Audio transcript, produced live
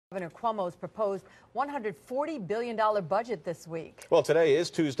Governor Cuomo's proposed $140 billion budget this week. Well, today is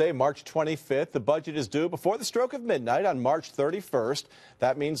Tuesday, March 25th. The budget is due before the stroke of midnight on March 31st.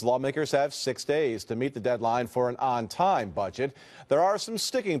 That means lawmakers have 6 days to meet the deadline for an on-time budget. There are some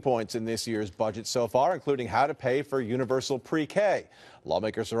sticking points in this year's budget so far, including how to pay for universal pre-K.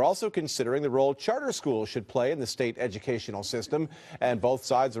 Lawmakers are also considering the role charter schools should play in the state educational system, and both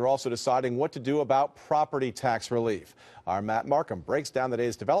sides are also deciding what to do about property tax relief. Our Matt Markham breaks down the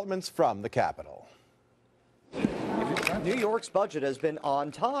day's developments from the Capitol. New York's budget has been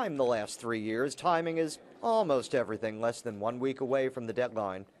on time the last 3 years. Timing is almost everything, less than 1 week away from the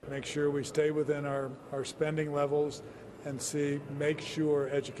deadline. Make sure we stay within our spending levels and make sure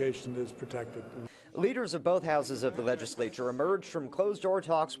education is protected. Leaders of both houses of the legislature emerged from closed-door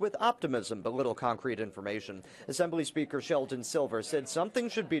talks with optimism but little concrete information. Assembly Speaker Sheldon Silver said something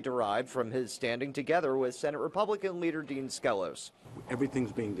should be derived from his standing together with Senate Republican leader Dean Skelos.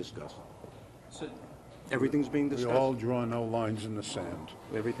 Everything's being discussed. Everything's being discussed. We all draw no lines in the sand.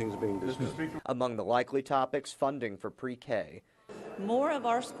 Everything's being discussed. Among the likely topics, funding for pre-K. More of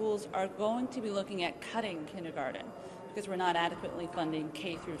our schools are going to be looking at cutting kindergarten because we're not adequately funding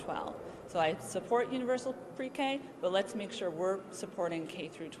K through 12. So I support universal pre-K, but let's make sure we're supporting K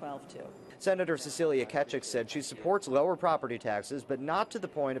through 12 too. Senator Cecilia Tkaczyk said she supports lower property taxes, but not to the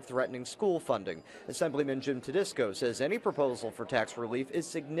point of threatening school funding. Assemblyman Jim Tedisco says any proposal for tax relief is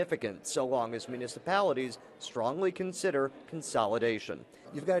significant so long as municipalities strongly consider consolidation.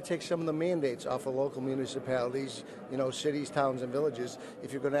 You've got to take some of the mandates off of local municipalities, cities, towns, and villages,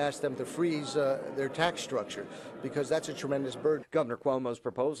 if you're going to ask them to freeze their tax structure, because that's a tremendous burden. Governor Cuomo's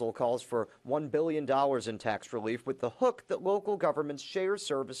proposal calls for $1 billion in tax relief with the hook that local governments share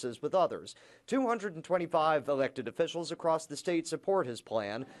services with others. 225 elected officials across the state support his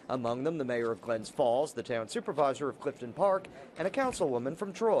plan, among them the Mayor of Glens Falls, the town supervisor of Clifton Park, and a councilwoman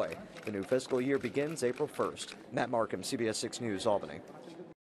from Troy. The new fiscal year begins April 1st. Matt Markham, CBS 6 News, Albany.